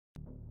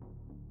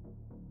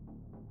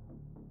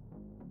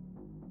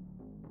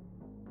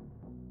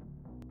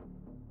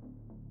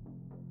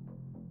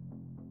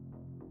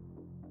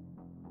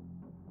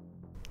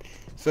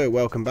So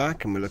welcome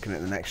back, and we're looking at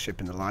the next ship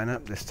in the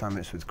lineup. This time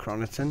it's with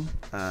Croniton.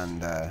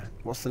 And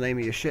what's the name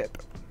of your ship?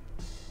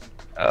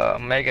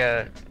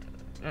 Omega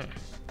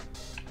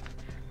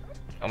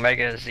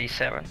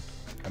Z7.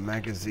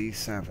 Omega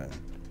Z7.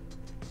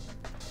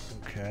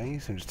 Okay,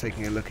 so I'm just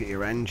taking a look at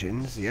your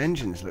engines. The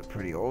engines look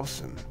pretty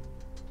awesome.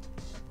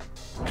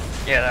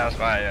 Yeah, that was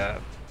my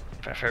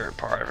favorite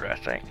part of it, I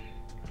think.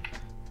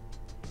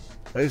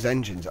 Those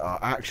engines are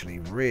actually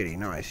really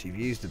nice. You've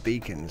used the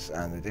beacons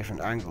and the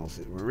different angles.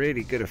 It were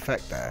really good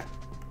effect there.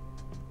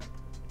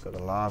 Got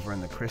the lava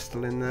and the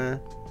crystal in there.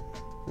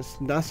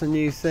 That's a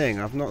new thing.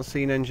 I've not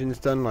seen engines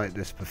done like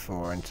this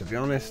before, and to be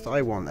honest,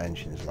 I want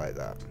engines like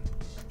that.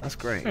 That's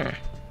great. Yeah,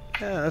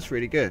 that's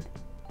really good.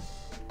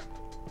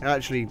 It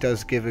actually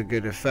does give a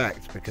good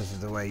effect because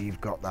of the way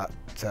you've got that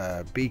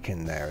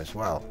beacon there as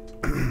well.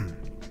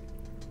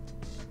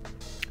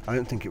 I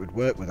don't think it would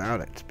work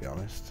without it, to be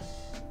honest.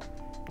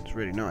 It's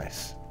really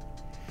nice.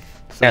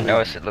 So yeah, I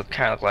noticed it looked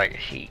kind of like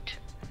heat.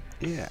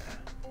 Yeah.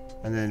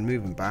 And then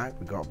moving back,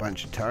 we've got a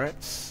bunch of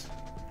turrets.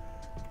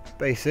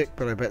 Basic,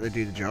 but I bet they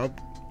do the job.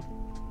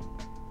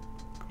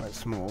 Quite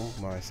small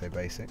when I say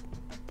basic.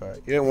 But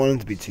you don't want them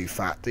to be too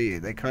fat, do you?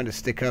 They kind of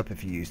stick up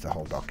if you use the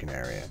whole docking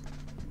area.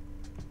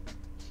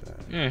 So,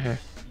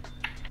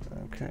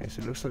 okay,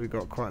 so it looks like we've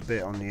got quite a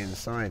bit on the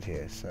inside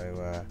here.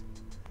 So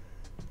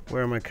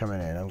where am I coming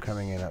in? I'm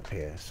coming in up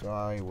here. So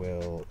I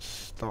will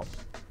stop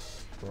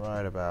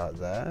right about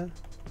there.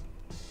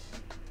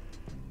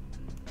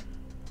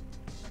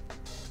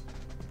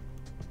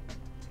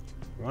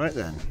 Right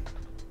then.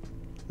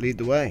 Lead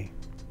the way.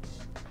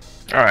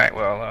 Alright,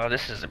 well,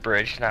 this is the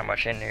bridge. Not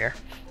much in here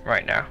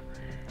right now.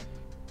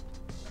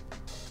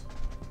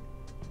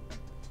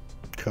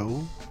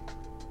 Cool.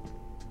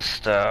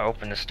 Just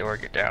open this door,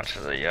 get down to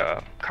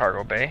the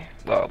cargo bay.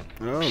 Well,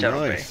 oh, shuttle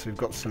nice. bay. We've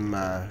got some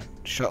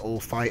shuttle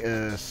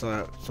fighter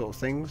sort of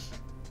things.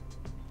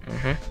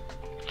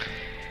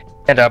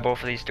 And both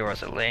of these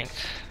doors are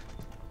linked.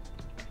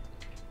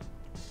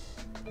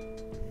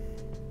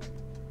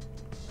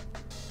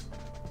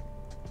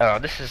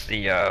 This is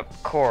the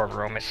core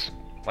room. It's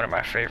one of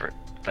my favorite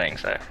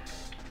things I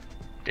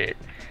did.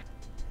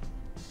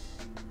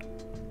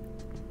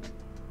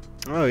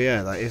 Oh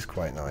yeah, that is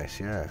quite nice,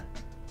 yeah.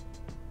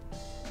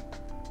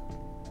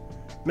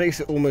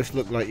 Makes it almost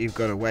look like you've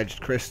got a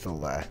wedged crystal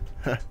there.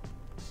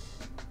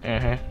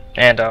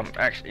 And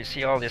actually, you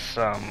see all this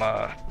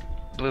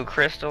blue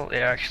crystal? It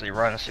actually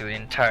runs through the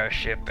entire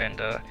ship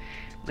and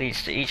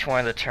leads to each one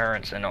of the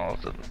turrets and all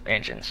of the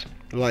engines.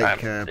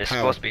 Like it's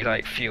supposed to be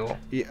like fuel.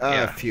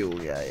 Yeah,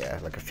 fuel, yeah,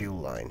 like a fuel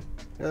line.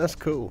 Yeah, that's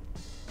cool.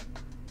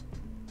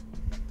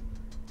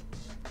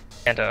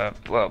 And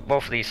well,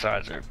 both of these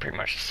sides are pretty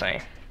much the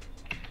same.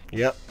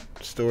 Yep,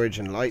 storage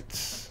and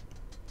lights.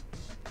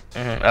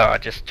 I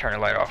just turn the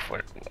light off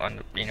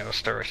on the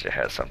storage that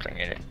has something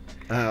in it.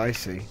 Oh, I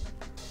see.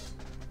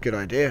 Good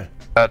idea.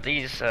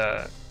 These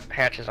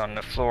hatches on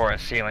the floor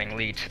and ceiling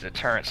lead to the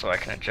turret, so I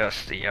can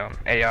adjust the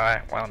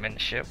AI while I'm in the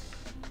ship.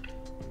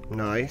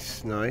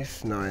 Nice.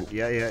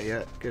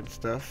 Yeah. Good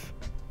stuff.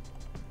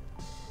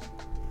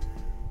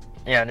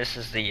 Yeah, and this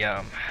is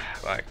the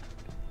like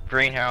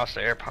greenhouse,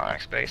 the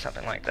aeroponics space,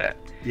 something like that.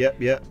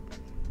 Yep.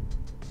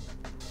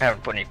 I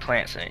haven't put any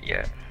plants in it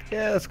yet.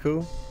 Yeah, that's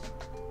cool.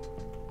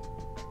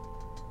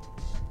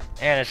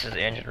 And this is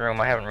the engine room.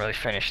 I haven't really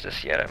finished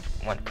this yet.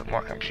 I want to put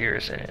more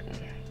computers in it and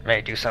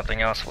maybe do something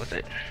else with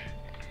it.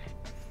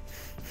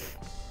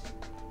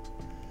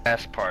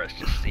 Last part is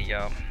just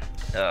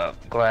the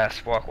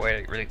glass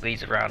walkway that really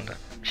leads around the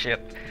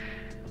ship.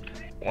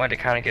 Wanted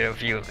to kind of get a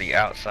view of the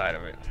outside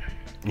of it.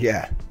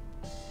 Yeah.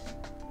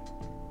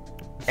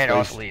 And it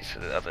also leads to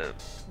the other.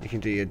 You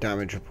can do your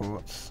damage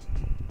reports.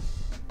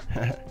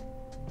 And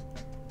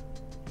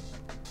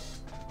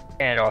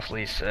it also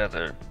leads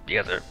to the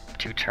other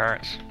two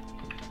turrets.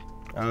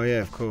 Oh yeah,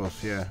 of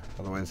course, yeah.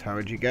 Otherwise, how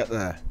would you get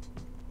there?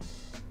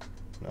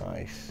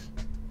 Nice.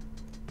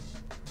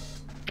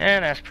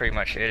 And that's pretty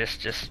much it. It's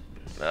just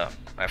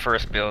my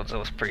first build, so it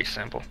was pretty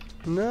simple.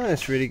 No,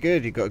 it's really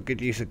good. You've got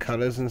good use of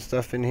colors and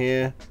stuff in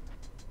here.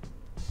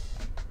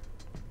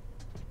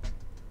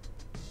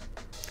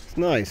 It's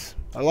nice.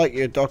 I like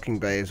your docking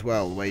bay as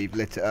well, where you've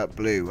lit it up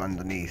blue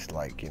underneath,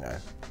 like,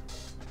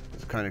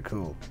 It's kind of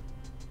cool.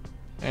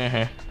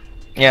 Yeah,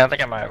 I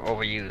think I might have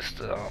overused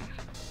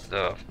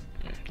the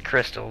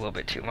crystal a little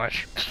bit too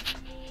much.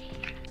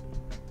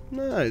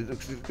 No,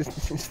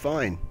 it's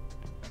fine.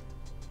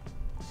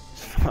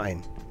 It's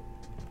fine.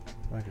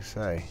 Like I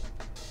say.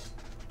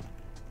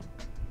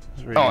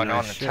 Really and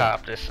nice on the ship.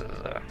 top, this is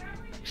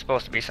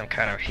supposed to be some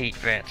kind of heat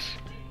vents.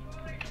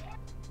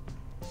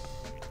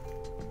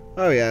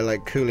 Oh yeah,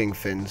 like cooling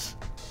fins.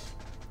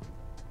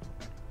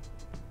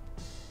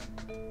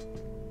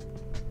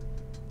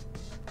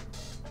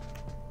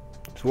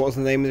 So what was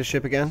the name of the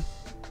ship again?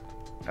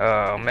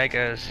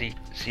 Omega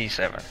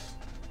Z7.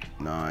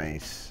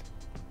 Nice.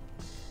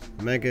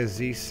 Omega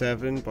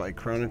Z7 by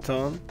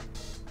Croniton.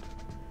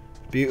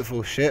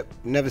 Beautiful ship.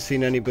 Never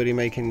seen anybody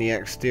making the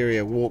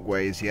exterior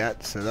walkways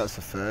yet, so that's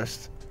the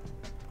first.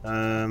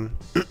 And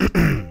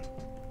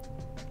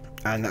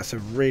that's a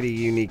really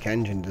unique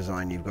engine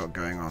design you've got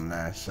going on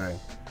there, so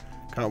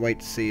can't wait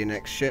to see your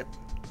next ship.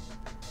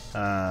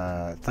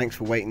 Thanks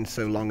for waiting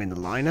so long in the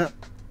lineup,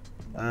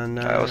 and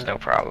That was no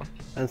problem.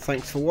 and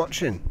thanks for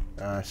watching.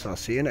 So I'll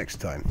see you next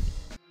time.